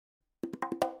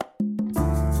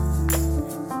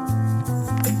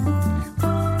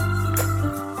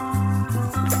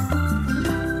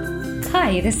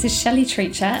Hi, this is Shelley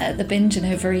Treacher at the Binge and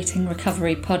Overeating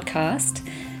Recovery podcast.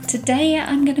 Today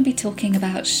I'm going to be talking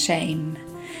about shame.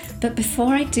 But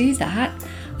before I do that,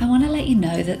 I want to let you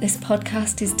know that this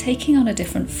podcast is taking on a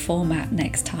different format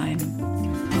next time.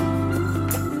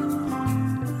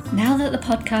 Now that the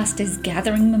podcast is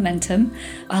gathering momentum,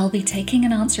 I'll be taking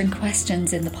and answering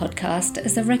questions in the podcast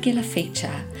as a regular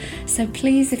feature. So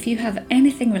please, if you have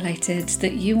anything related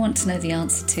that you want to know the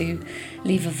answer to,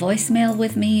 leave a voicemail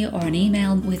with me or an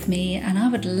email with me, and I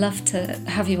would love to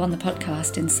have you on the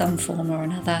podcast in some form or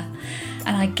another.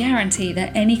 And I guarantee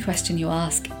that any question you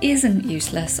ask isn't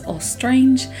useless or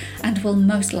strange and will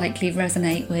most likely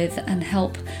resonate with and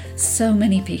help so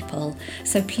many people.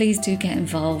 So please do get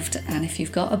involved, and if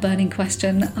you've got a burning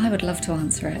question, I would love to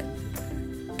answer it.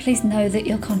 Please know that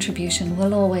your contribution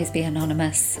will always be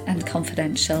anonymous and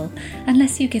confidential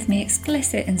unless you give me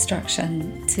explicit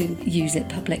instruction to use it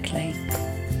publicly.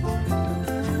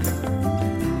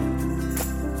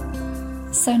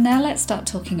 So now let's start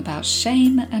talking about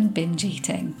shame and binge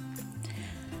eating.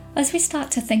 As we start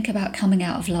to think about coming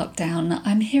out of lockdown,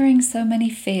 I'm hearing so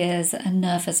many fears and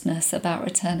nervousness about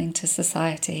returning to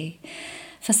society.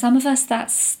 For some of us,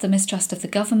 that's the mistrust of the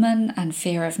government and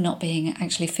fear of not being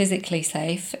actually physically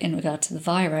safe in regard to the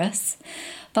virus.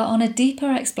 But on a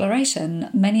deeper exploration,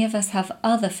 many of us have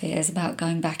other fears about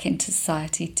going back into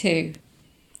society too.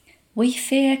 We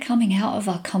fear coming out of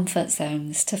our comfort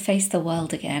zones to face the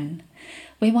world again.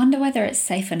 We wonder whether it's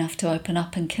safe enough to open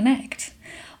up and connect,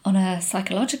 on a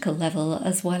psychological level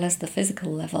as well as the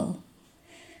physical level.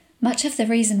 Much of the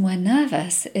reason we're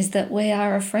nervous is that we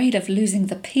are afraid of losing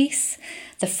the peace,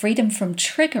 the freedom from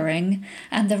triggering,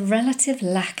 and the relative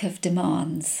lack of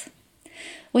demands.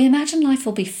 We imagine life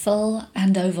will be full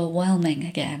and overwhelming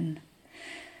again.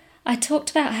 I talked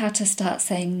about how to start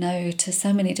saying no to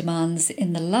so many demands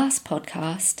in the last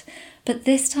podcast, but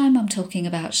this time I'm talking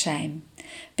about shame,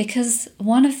 because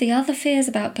one of the other fears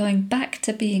about going back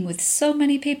to being with so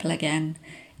many people again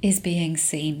is being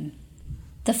seen.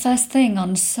 The first thing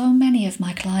on so many of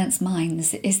my clients'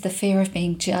 minds is the fear of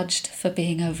being judged for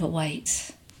being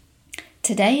overweight.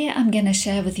 Today I'm going to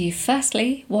share with you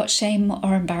firstly what shame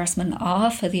or embarrassment are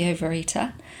for the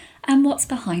overeater and what's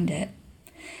behind it.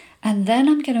 And then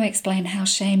I'm going to explain how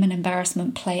shame and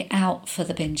embarrassment play out for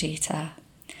the binge eater.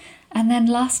 And then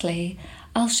lastly,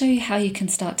 I'll show you how you can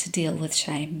start to deal with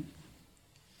shame.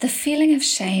 The feeling of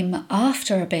shame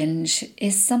after a binge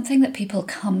is something that people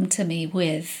come to me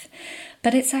with,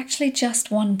 but it's actually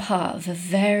just one part of a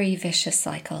very vicious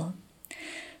cycle,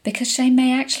 because shame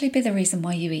may actually be the reason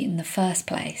why you eat in the first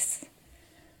place.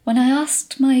 When I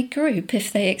asked my group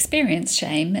if they experienced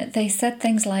shame, they said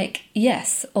things like,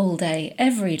 yes, all day,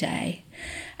 every day,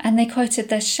 and they quoted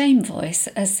their shame voice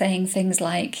as saying things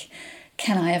like,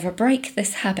 can I ever break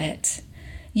this habit?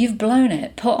 You've blown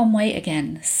it, put on weight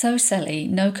again, so silly,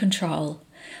 no control.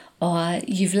 Or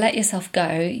you've let yourself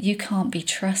go, you can't be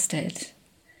trusted.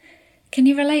 Can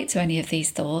you relate to any of these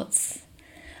thoughts?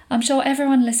 I'm sure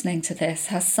everyone listening to this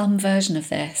has some version of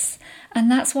this,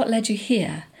 and that's what led you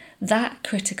here, that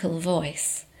critical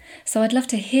voice. So I'd love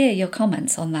to hear your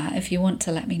comments on that if you want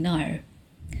to let me know.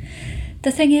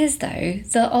 The thing is, though,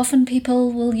 that often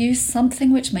people will use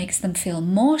something which makes them feel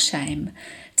more shame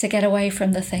to get away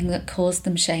from the thing that caused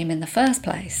them shame in the first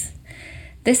place.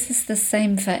 This is the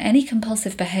same for any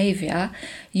compulsive behaviour.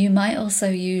 You might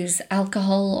also use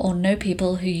alcohol or know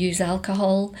people who use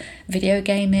alcohol, video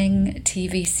gaming,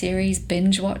 TV series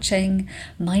binge watching,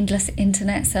 mindless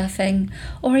internet surfing,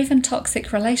 or even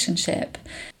toxic relationship,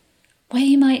 where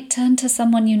you might turn to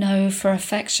someone you know for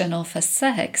affection or for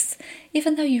sex,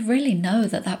 even though you really know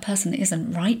that that person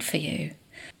isn't right for you.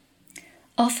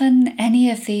 Often any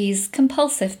of these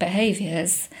compulsive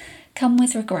behaviours come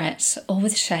with regret or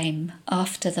with shame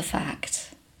after the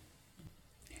fact.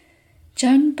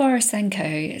 Joan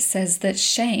Borisenko says that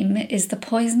shame is the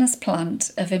poisonous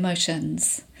plant of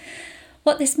emotions.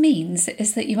 What this means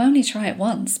is that you only try it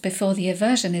once before the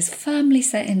aversion is firmly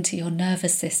set into your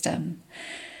nervous system.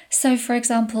 So, for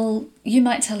example, you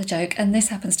might tell a joke, and this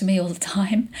happens to me all the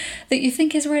time, that you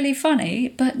think is really funny,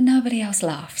 but nobody else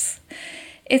laughs.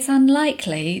 It's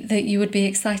unlikely that you would be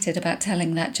excited about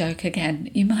telling that joke again.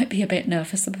 You might be a bit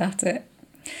nervous about it.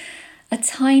 A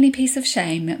tiny piece of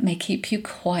shame may keep you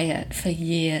quiet for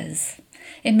years,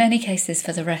 in many cases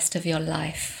for the rest of your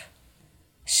life.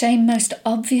 Shame most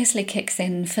obviously kicks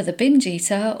in for the binge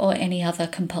eater or any other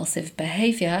compulsive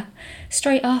behaviour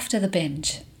straight after the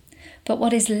binge. But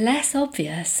what is less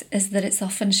obvious is that it's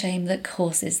often shame that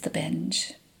causes the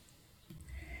binge.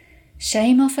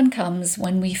 Shame often comes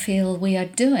when we feel we are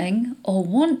doing or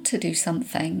want to do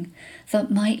something that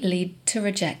might lead to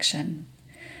rejection.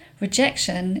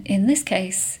 Rejection, in this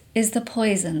case, is the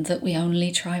poison that we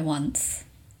only try once.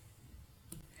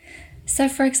 So,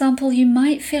 for example, you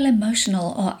might feel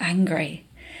emotional or angry,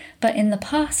 but in the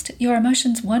past, your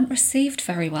emotions weren't received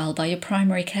very well by your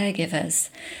primary caregivers,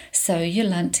 so you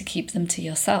learnt to keep them to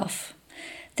yourself.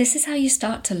 This is how you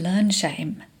start to learn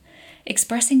shame.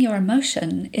 Expressing your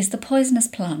emotion is the poisonous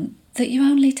plant that you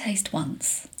only taste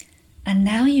once. And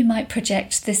now you might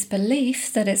project this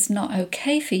belief that it's not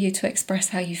okay for you to express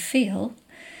how you feel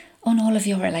on all of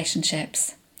your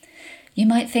relationships. You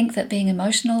might think that being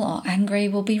emotional or angry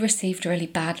will be received really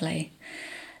badly.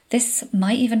 This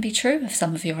might even be true of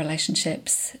some of your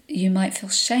relationships. You might feel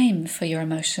shame for your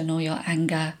emotion or your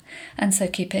anger, and so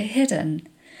keep it hidden.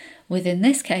 Within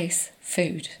this case,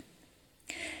 food.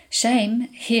 Shame,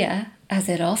 here, as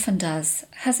it often does,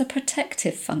 has a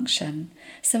protective function,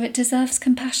 so it deserves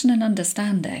compassion and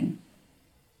understanding.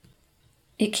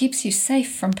 It keeps you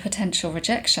safe from potential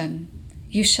rejection.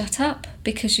 You shut up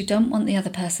because you don't want the other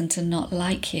person to not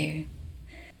like you.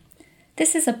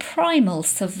 This is a primal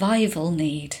survival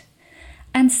need.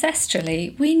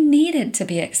 Ancestrally, we needed to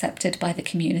be accepted by the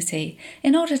community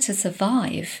in order to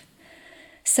survive.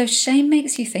 So shame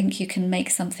makes you think you can make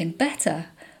something better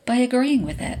by agreeing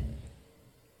with it.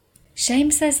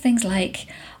 Shame says things like,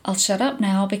 "I'll shut up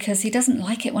now because he doesn't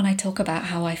like it when I talk about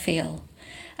how I feel."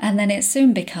 And then it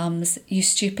soon becomes, "You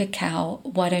stupid cow,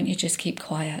 why don't you just keep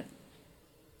quiet?"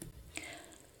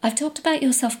 I've talked about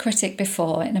your self-critic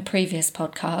before in a previous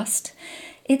podcast.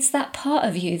 It's that part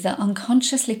of you that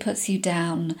unconsciously puts you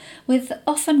down with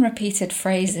often repeated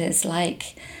phrases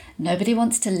like, "Nobody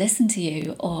wants to listen to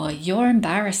you," or "You're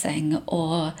embarrassing,"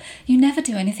 or "You never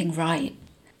do anything right."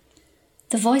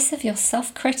 The voice of your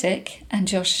self-critic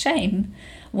and your shame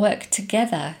work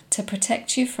together to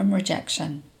protect you from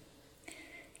rejection.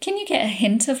 Can you get a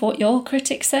hint of what your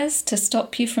critic says to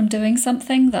stop you from doing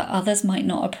something that others might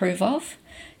not approve of?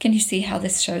 Can you see how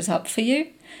this shows up for you?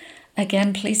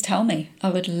 Again, please tell me. I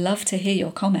would love to hear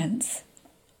your comments.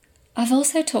 I've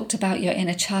also talked about your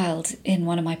inner child in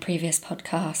one of my previous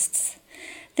podcasts.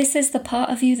 This is the part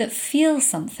of you that feels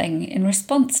something in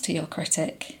response to your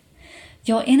critic.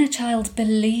 Your inner child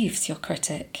believes your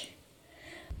critic.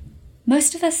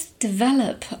 Most of us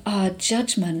develop our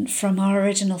judgment from our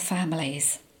original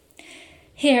families.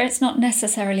 Here, it's not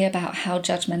necessarily about how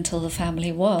judgmental the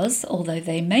family was, although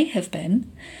they may have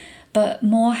been, but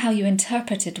more how you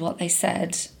interpreted what they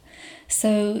said.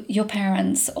 So your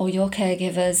parents or your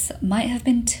caregivers might have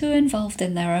been too involved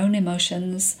in their own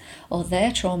emotions or their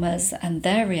traumas and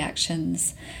their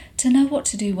reactions to know what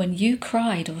to do when you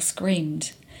cried or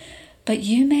screamed. But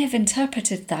you may have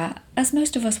interpreted that, as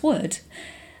most of us would,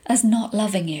 as not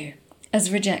loving you, as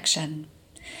rejection.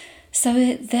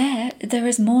 So there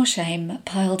is more shame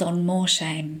piled on more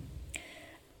shame.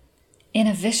 In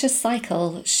a vicious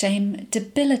cycle, shame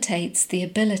debilitates the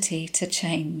ability to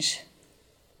change.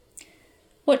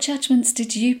 What judgments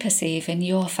did you perceive in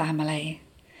your family?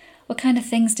 What kind of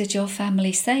things did your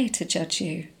family say to judge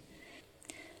you?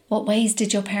 What ways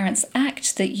did your parents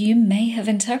act that you may have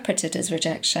interpreted as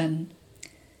rejection?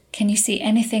 Can you see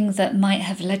anything that might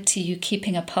have led to you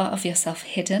keeping a part of yourself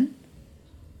hidden?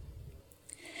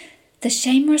 The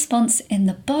shame response in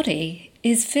the body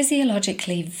is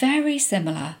physiologically very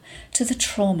similar to the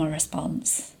trauma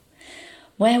response,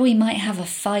 where we might have a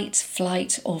fight,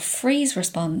 flight, or freeze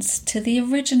response to the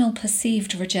original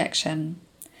perceived rejection,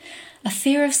 a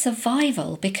fear of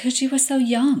survival because you were so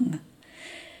young.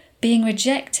 Being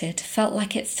rejected felt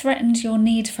like it threatened your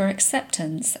need for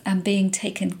acceptance and being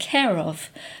taken care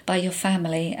of by your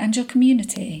family and your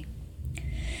community.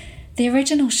 The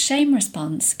original shame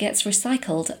response gets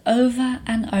recycled over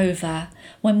and over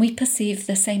when we perceive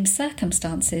the same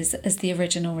circumstances as the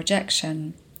original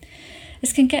rejection.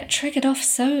 This can get triggered off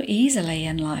so easily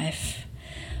in life.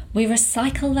 We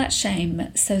recycle that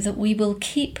shame so that we will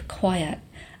keep quiet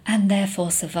and therefore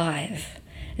survive.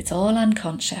 It's all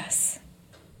unconscious.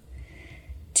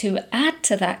 To add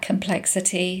to that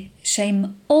complexity,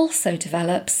 shame also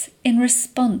develops in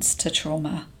response to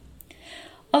trauma.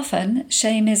 Often,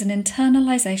 shame is an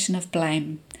internalization of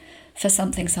blame for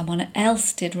something someone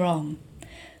else did wrong.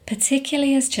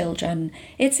 Particularly as children,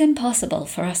 it's impossible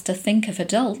for us to think of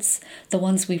adults, the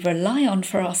ones we rely on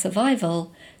for our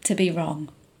survival, to be wrong,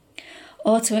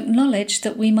 or to acknowledge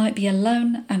that we might be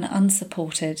alone and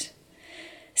unsupported.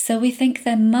 So we think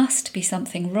there must be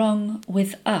something wrong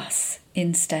with us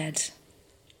instead.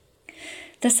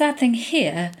 The sad thing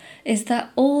here is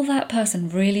that all that person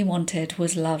really wanted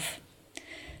was love.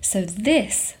 So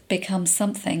this becomes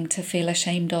something to feel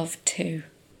ashamed of too.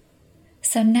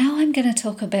 So now I'm going to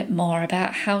talk a bit more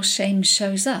about how shame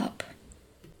shows up.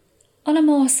 On a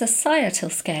more societal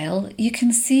scale, you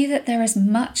can see that there is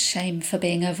much shame for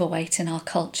being overweight in our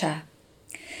culture,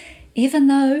 even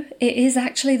though it is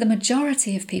actually the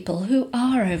majority of people who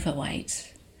are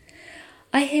overweight.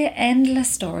 I hear endless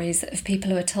stories of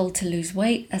people who are told to lose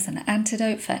weight as an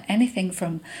antidote for anything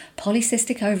from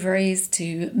polycystic ovaries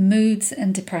to moods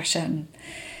and depression.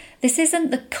 This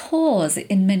isn't the cause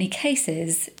in many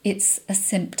cases, it's a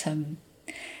symptom.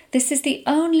 This is the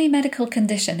only medical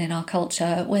condition in our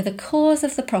culture where the cause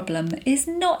of the problem is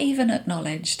not even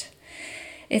acknowledged.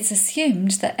 It's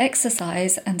assumed that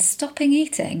exercise and stopping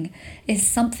eating is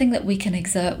something that we can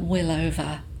exert will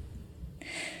over.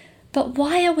 But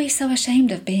why are we so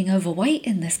ashamed of being overweight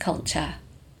in this culture?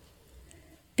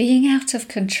 Being out of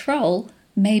control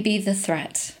may be the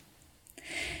threat.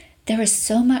 There is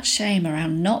so much shame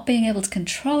around not being able to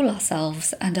control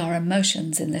ourselves and our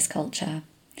emotions in this culture.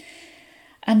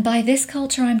 And by this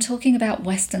culture, I'm talking about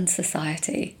Western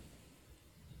society.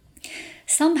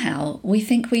 Somehow, we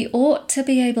think we ought to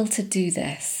be able to do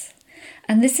this.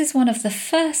 And this is one of the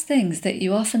first things that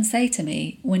you often say to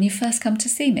me when you first come to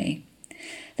see me,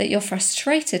 that you're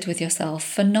frustrated with yourself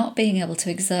for not being able to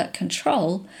exert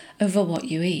control over what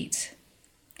you eat.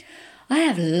 I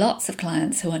have lots of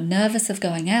clients who are nervous of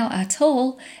going out at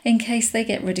all in case they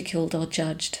get ridiculed or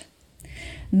judged.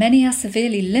 Many are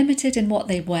severely limited in what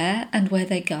they wear and where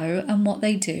they go and what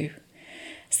they do.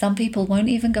 Some people won't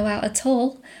even go out at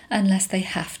all unless they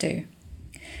have to.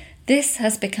 This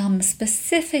has become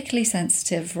specifically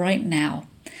sensitive right now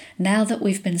that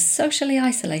we've been socially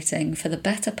isolating for the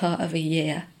better part of a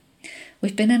year.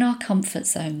 We've been in our comfort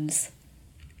zones.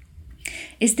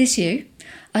 Is this you?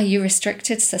 Are you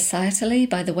restricted societally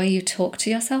by the way you talk to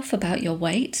yourself about your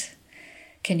weight?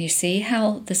 Can you see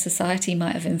how the society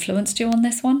might have influenced you on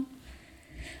this one?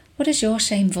 What does your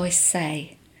shame voice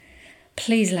say?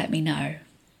 Please let me know.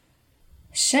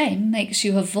 Shame makes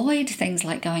you avoid things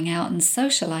like going out and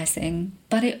socializing,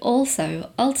 but it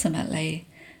also, ultimately,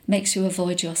 makes you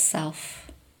avoid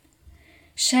yourself.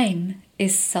 Shame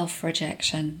is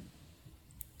self-rejection.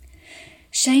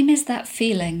 Shame is that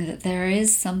feeling that there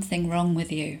is something wrong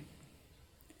with you.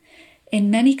 In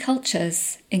many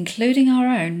cultures, including our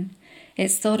own,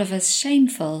 it's thought of as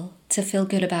shameful to feel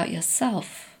good about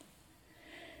yourself.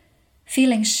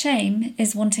 Feeling shame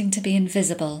is wanting to be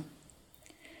invisible.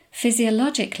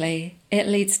 Physiologically, it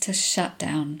leads to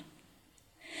shutdown.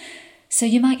 So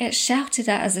you might get shouted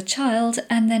at as a child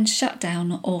and then shut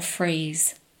down or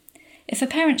freeze. If a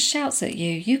parent shouts at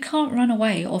you, you can't run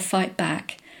away or fight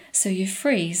back, so you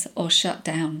freeze or shut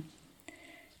down.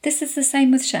 This is the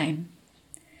same with shame.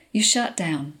 You shut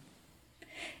down.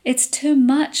 It's too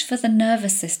much for the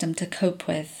nervous system to cope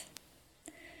with.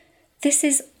 This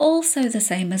is also the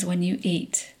same as when you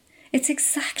eat. It's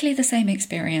exactly the same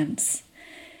experience.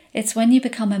 It's when you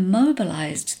become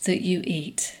immobilized that you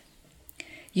eat.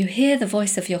 You hear the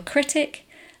voice of your critic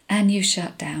and you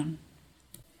shut down.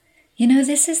 You know,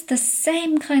 this is the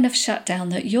same kind of shutdown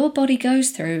that your body goes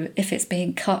through if it's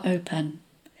being cut open.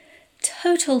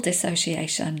 Total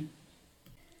dissociation.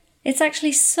 It's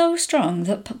actually so strong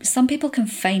that some people can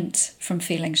faint from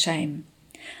feeling shame.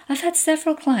 I've had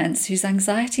several clients whose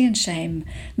anxiety and shame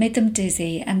made them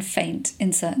dizzy and faint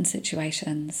in certain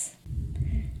situations.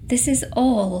 This is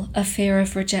all a fear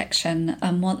of rejection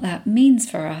and what that means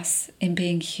for us in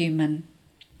being human.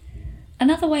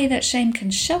 Another way that shame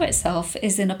can show itself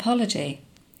is in apology.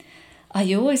 Are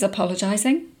you always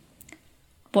apologizing?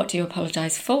 What do you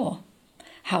apologize for?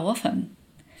 How often?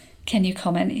 Can you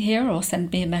comment here or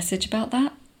send me a message about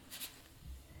that?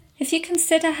 If you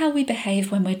consider how we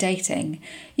behave when we're dating,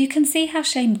 you can see how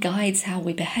shame guides how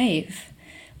we behave.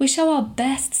 We show our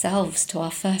best selves to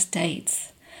our first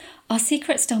dates. Our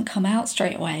secrets don't come out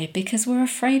straight away because we're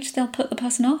afraid they'll put the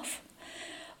person off.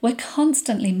 We're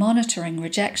constantly monitoring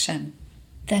rejection.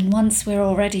 Then once we're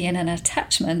already in an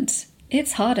attachment,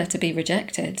 it's harder to be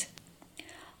rejected.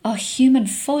 Our human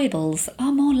foibles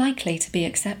are more likely to be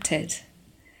accepted.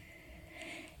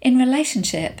 In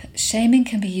relationship, shaming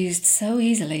can be used so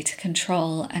easily to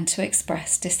control and to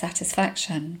express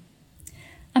dissatisfaction.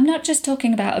 I'm not just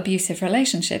talking about abusive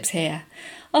relationships here.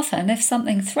 Often, if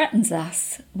something threatens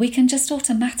us, we can just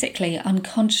automatically,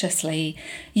 unconsciously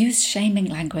use shaming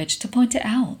language to point it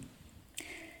out.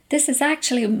 This is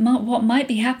actually what might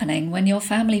be happening when your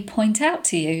family point out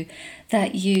to you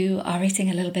that you are eating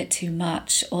a little bit too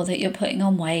much, or that you're putting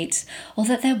on weight, or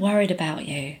that they're worried about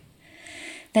you.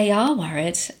 They are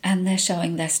worried and they're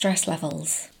showing their stress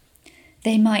levels.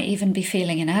 They might even be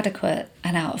feeling inadequate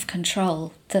and out of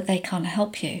control, that they can't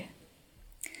help you.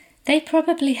 They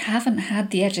probably haven't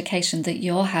had the education that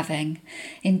you're having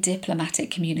in diplomatic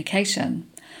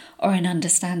communication, or in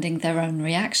understanding their own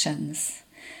reactions.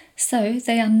 So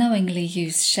they unknowingly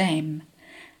use shame,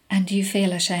 and you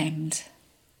feel ashamed.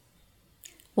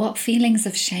 What feelings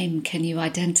of shame can you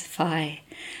identify,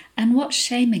 and what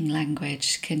shaming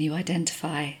language can you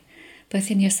identify,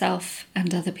 both in yourself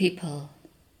and other people?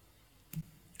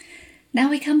 Now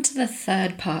we come to the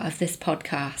third part of this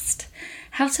podcast,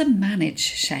 how to manage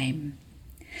shame.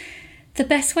 The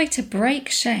best way to break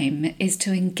shame is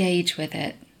to engage with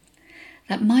it.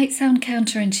 That might sound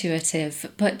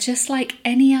counterintuitive, but just like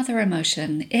any other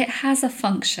emotion, it has a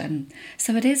function,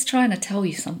 so it is trying to tell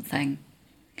you something.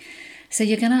 So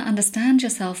you're going to understand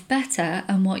yourself better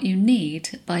and what you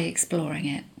need by exploring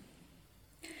it.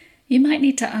 You might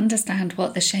need to understand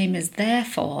what the shame is there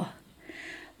for,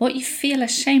 what you feel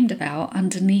ashamed about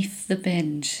underneath the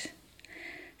binge.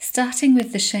 Starting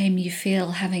with the shame you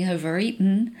feel having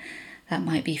overeaten, that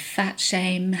might be fat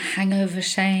shame, hangover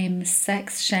shame,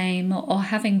 sex shame, or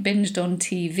having binged on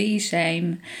TV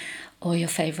shame, or your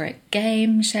favourite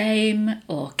game shame,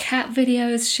 or cat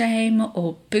videos shame,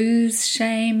 or booze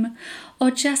shame,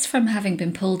 or just from having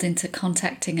been pulled into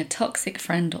contacting a toxic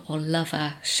friend or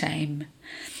lover shame.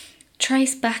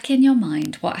 Trace back in your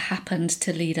mind what happened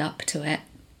to lead up to it.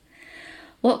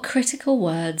 What critical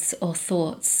words or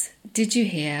thoughts did you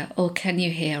hear or can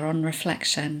you hear on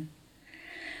reflection?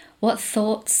 What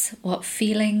thoughts, what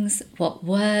feelings, what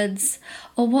words,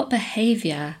 or what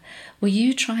behaviour were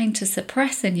you trying to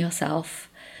suppress in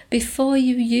yourself before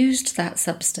you used that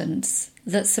substance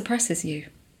that suppresses you?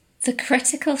 The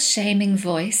critical shaming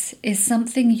voice is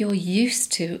something you're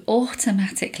used to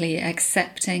automatically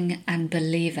accepting and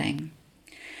believing.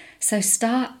 So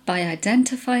start by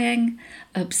identifying,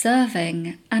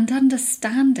 observing, and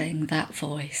understanding that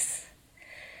voice.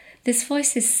 This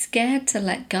voice is scared to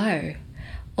let go,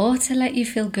 or to let you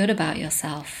feel good about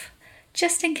yourself,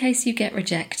 just in case you get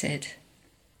rejected.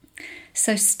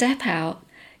 So step out,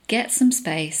 get some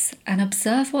space, and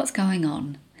observe what's going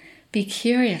on. Be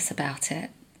curious about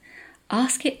it.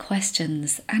 Ask it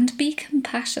questions and be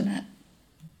compassionate.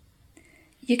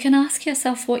 You can ask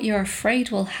yourself what you're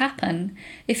afraid will happen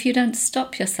if you don't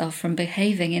stop yourself from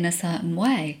behaving in a certain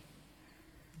way.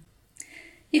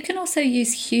 You can also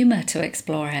use humour to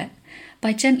explore it,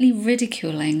 by gently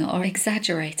ridiculing or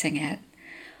exaggerating it,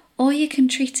 or you can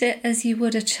treat it as you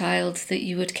would a child that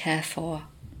you would care for.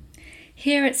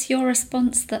 Here it's your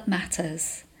response that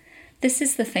matters. This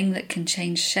is the thing that can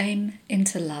change shame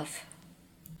into love.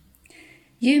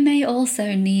 You may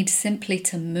also need simply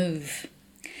to move.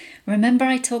 Remember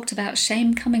I talked about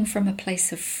shame coming from a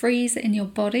place of freeze in your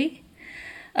body,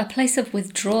 a place of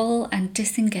withdrawal and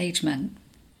disengagement.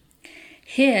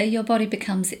 Here your body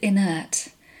becomes inert,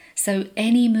 so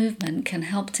any movement can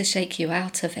help to shake you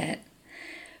out of it.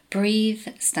 Breathe,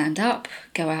 stand up,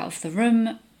 go out of the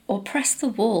room, or press the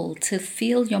wall to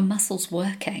feel your muscles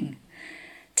working.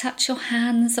 Touch your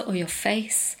hands or your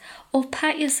face, or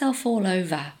pat yourself all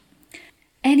over.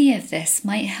 Any of this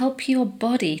might help your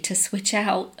body to switch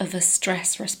out of a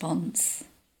stress response.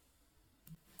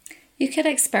 You could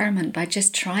experiment by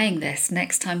just trying this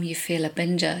next time you feel a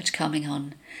binge urge coming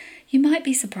on. You might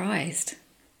be surprised.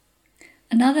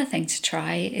 Another thing to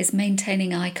try is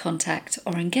maintaining eye contact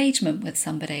or engagement with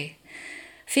somebody.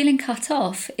 Feeling cut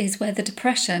off is where the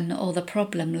depression or the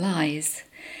problem lies.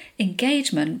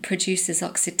 Engagement produces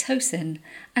oxytocin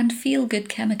and feel-good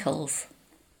chemicals.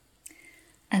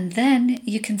 And then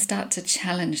you can start to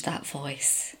challenge that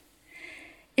voice.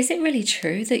 Is it really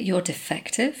true that you're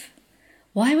defective?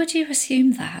 Why would you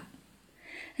assume that?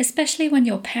 Especially when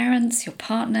your parents, your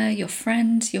partner, your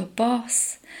friend, your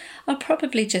boss are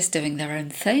probably just doing their own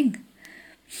thing.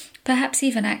 Perhaps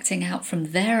even acting out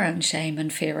from their own shame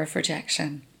and fear of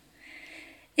rejection.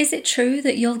 Is it true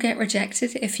that you'll get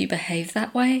rejected if you behave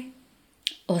that way?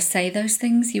 Or say those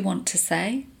things you want to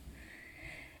say?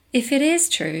 If it is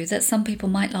true that some people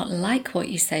might not like what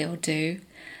you say or do,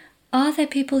 are there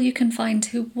people you can find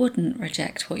who wouldn't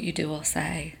reject what you do or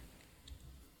say?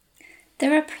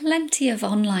 There are plenty of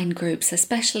online groups,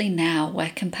 especially now,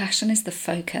 where compassion is the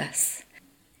focus.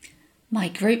 My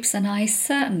groups and I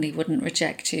certainly wouldn't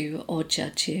reject you or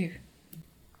judge you.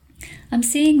 I'm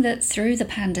seeing that through the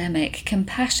pandemic,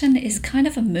 compassion is kind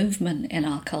of a movement in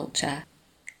our culture.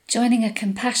 Joining a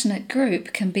compassionate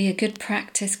group can be a good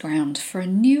practice ground for a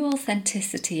new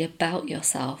authenticity about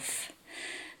yourself.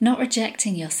 Not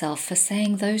rejecting yourself for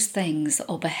saying those things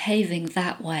or behaving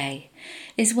that way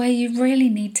is where you really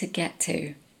need to get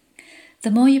to. The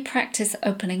more you practice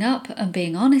opening up and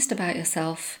being honest about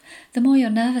yourself, the more your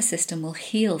nervous system will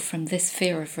heal from this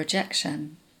fear of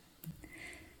rejection.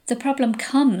 The problem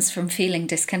comes from feeling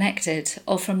disconnected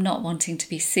or from not wanting to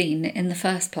be seen in the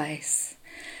first place.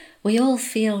 We all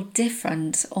feel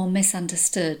different or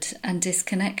misunderstood and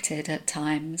disconnected at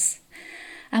times,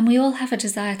 and we all have a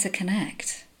desire to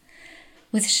connect.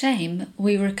 With shame,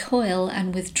 we recoil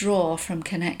and withdraw from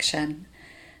connection,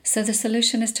 so the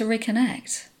solution is to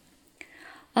reconnect.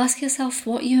 Ask yourself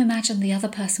what you imagine the other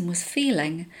person was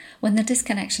feeling when the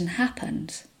disconnection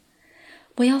happened.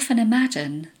 We often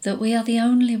imagine that we are the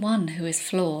only one who is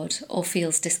flawed or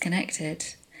feels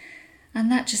disconnected,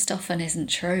 and that just often isn't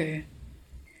true.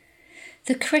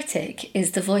 The critic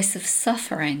is the voice of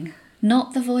suffering,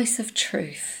 not the voice of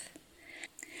truth.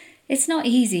 It's not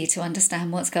easy to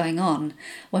understand what's going on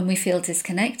when we feel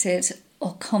disconnected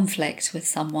or conflict with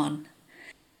someone,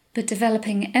 but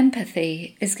developing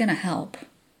empathy is going to help,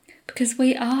 because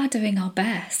we are doing our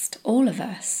best, all of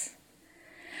us.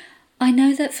 I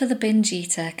know that for the binge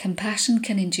eater, compassion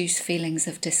can induce feelings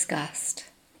of disgust.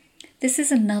 This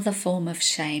is another form of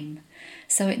shame,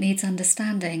 so it needs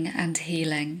understanding and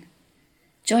healing.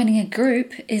 Joining a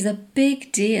group is a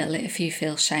big deal if you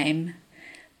feel shame.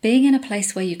 Being in a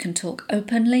place where you can talk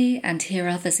openly and hear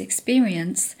others'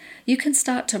 experience, you can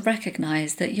start to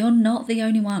recognise that you're not the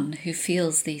only one who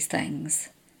feels these things.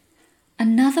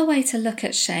 Another way to look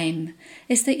at shame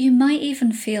is that you might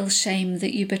even feel shame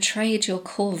that you betrayed your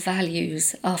core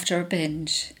values after a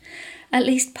binge. At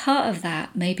least part of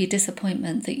that may be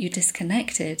disappointment that you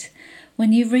disconnected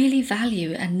when you really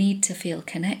value and need to feel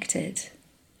connected.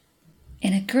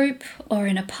 In a group or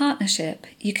in a partnership,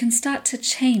 you can start to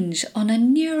change on a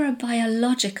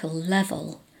neurobiological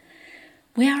level.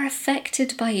 We are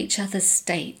affected by each other's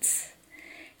states.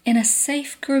 In a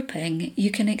safe grouping, you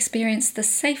can experience the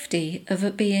safety of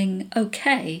it being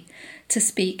okay to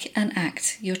speak and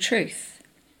act your truth.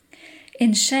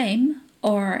 In shame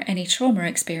or any trauma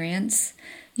experience,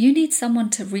 you need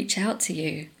someone to reach out to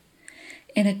you.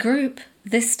 In a group,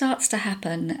 this starts to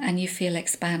happen and you feel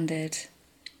expanded.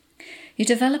 You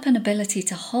develop an ability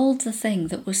to hold the thing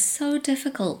that was so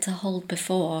difficult to hold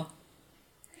before.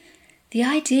 The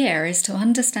idea is to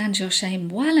understand your shame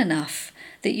well enough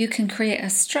that you can create a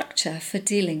structure for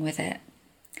dealing with it.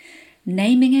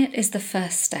 Naming it is the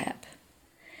first step.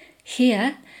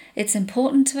 Here, it's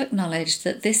important to acknowledge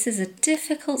that this is a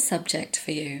difficult subject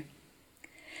for you.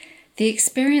 The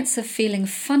experience of feeling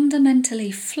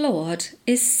fundamentally flawed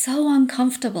is so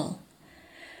uncomfortable,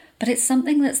 but it's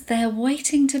something that's there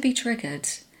waiting to be triggered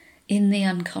in the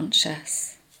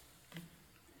unconscious.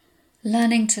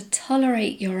 Learning to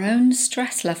tolerate your own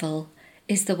stress level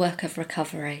is the work of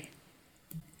recovery.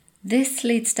 This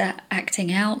leads to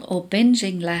acting out or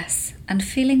binging less and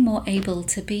feeling more able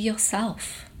to be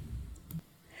yourself.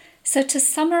 So to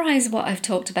summarise what I've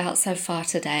talked about so far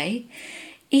today,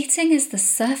 eating is the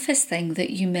surface thing that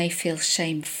you may feel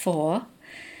shame for.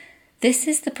 This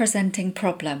is the presenting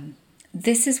problem.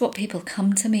 This is what people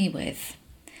come to me with.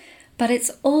 But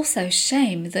it's also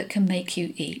shame that can make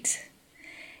you eat.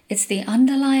 It's the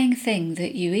underlying thing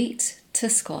that you eat to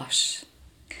squash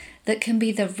that can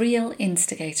be the real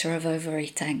instigator of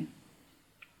overeating.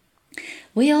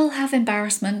 We all have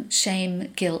embarrassment,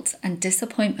 shame, guilt, and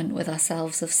disappointment with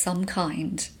ourselves of some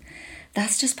kind.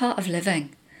 That's just part of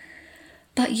living.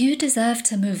 But you deserve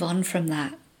to move on from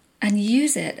that and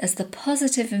use it as the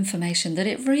positive information that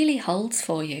it really holds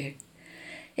for you.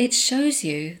 It shows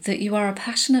you that you are a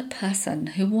passionate person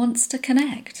who wants to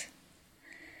connect.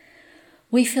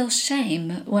 We feel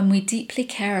shame when we deeply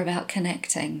care about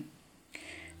connecting.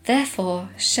 Therefore,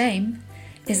 shame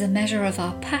is a measure of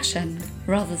our passion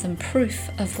rather than proof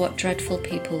of what dreadful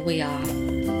people we are.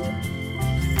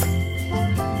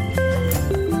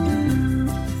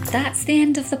 That's the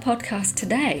end of the podcast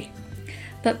today.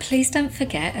 But please don't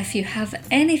forget, if you have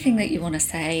anything that you want to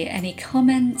say, any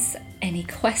comments, any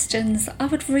questions, I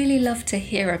would really love to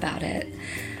hear about it.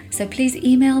 So please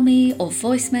email me or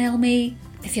voicemail me.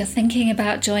 If you're thinking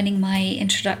about joining my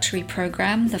introductory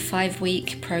program, the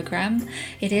 5-week program,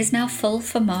 it is now full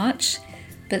for March,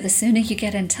 but the sooner you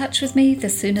get in touch with me, the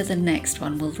sooner the next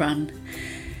one will run.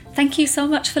 Thank you so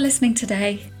much for listening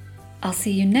today. I'll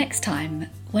see you next time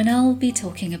when I'll be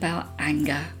talking about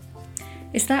anger.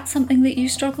 Is that something that you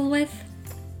struggle with?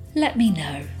 Let me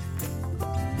know.